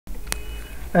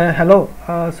Hello.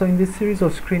 So in this series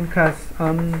of screencasts,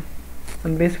 I'm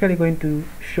basically going to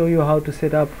show you how to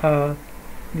set up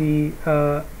the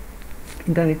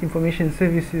Internet Information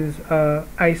Services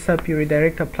ISAPI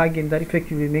redirector plugin that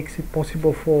effectively makes it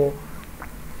possible for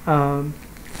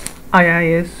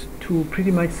IIS to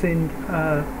pretty much send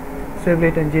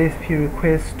servlet and JSP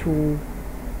requests to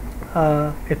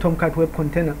a Tomcat web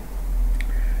container.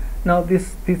 Now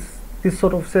this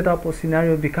sort of setup or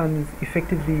scenario becomes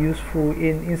effectively useful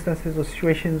in instances or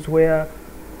situations where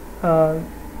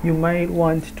you might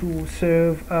want to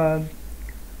serve a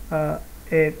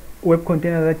web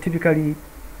container that typically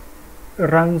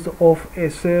runs off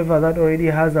a server that already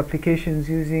has applications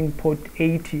using port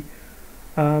 80,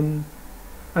 and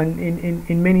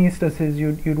in many instances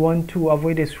you'd want to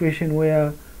avoid a situation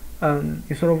where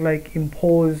you sort of like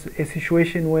impose a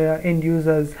situation where end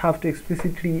users have to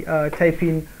explicitly type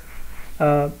in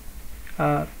a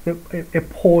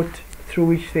port through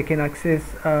which they can access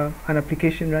an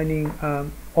application running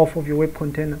off of your web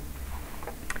container.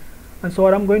 And so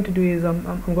what I'm going to do is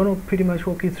I'm going to pretty much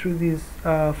walk you through these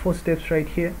 4 steps right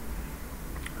here.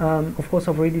 Of course,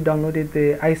 I've already downloaded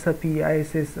the ISAPI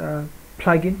ISS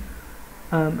plugin,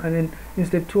 and then in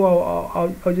step 2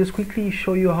 I'll just quickly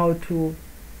show you how to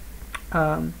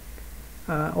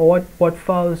or what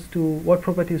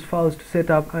properties files to set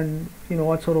up, and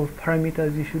what sort of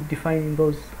parameters you should define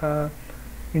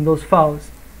in those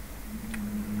files.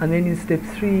 And then in step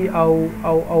 3 I'll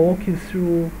walk you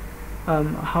through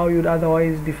how you'd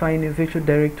otherwise define a virtual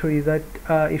directory that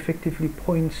effectively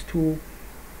points to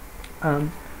a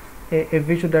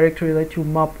virtual directory that you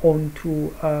map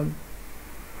onto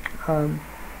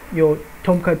your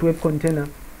Tomcat web container,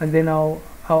 and then I'll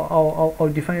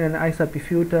define an ISAPI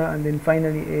filter, and then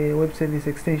finally a web service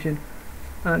extension.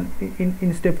 And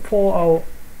in step 4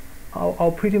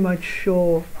 I'll pretty much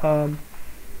show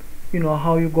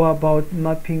how you go about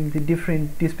mapping the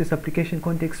different DSpace application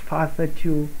context paths that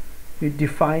you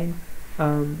define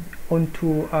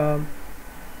onto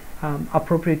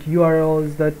appropriate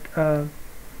URLs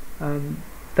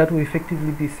that will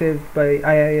effectively be served by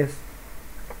IIS.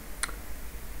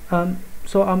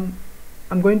 So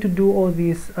I'm going to do all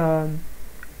this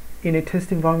in a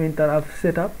test environment that I've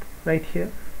set up right here,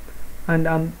 and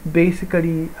I'm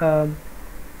basically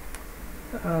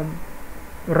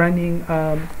running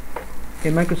a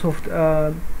Microsoft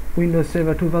Windows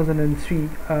Server 2003.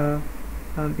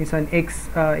 It's an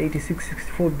x86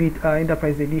 64-bit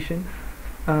Enterprise Edition,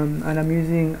 and I'm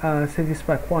using Service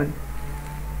Pack 1.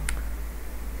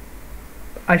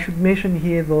 I should mention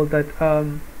here though that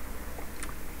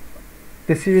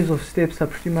the series of steps are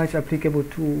pretty much applicable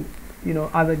to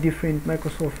other different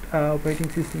Microsoft operating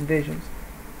system versions.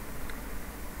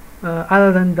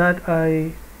 Other than that,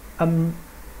 I'm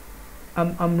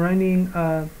running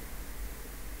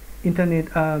Internet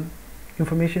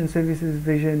Information Services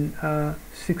version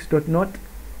 6.0,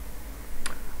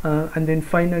 and then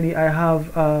finally I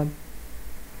have a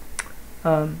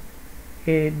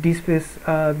DSpace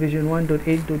version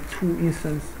 1.8.2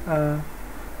 instance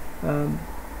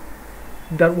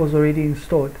that was already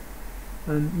installed.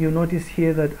 And you'll notice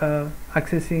here that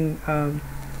accessing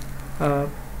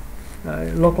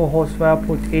localhost via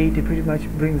port 80 pretty much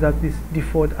brings up this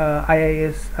default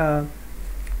IIS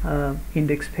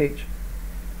index page.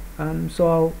 So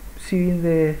I'll see you in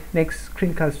the next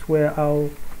screencast, where I'll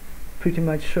pretty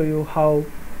much show you how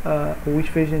which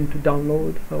version to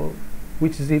download, or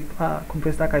which zip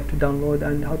compressed archive to download,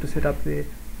 and how to set up the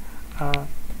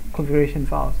configuration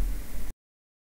files.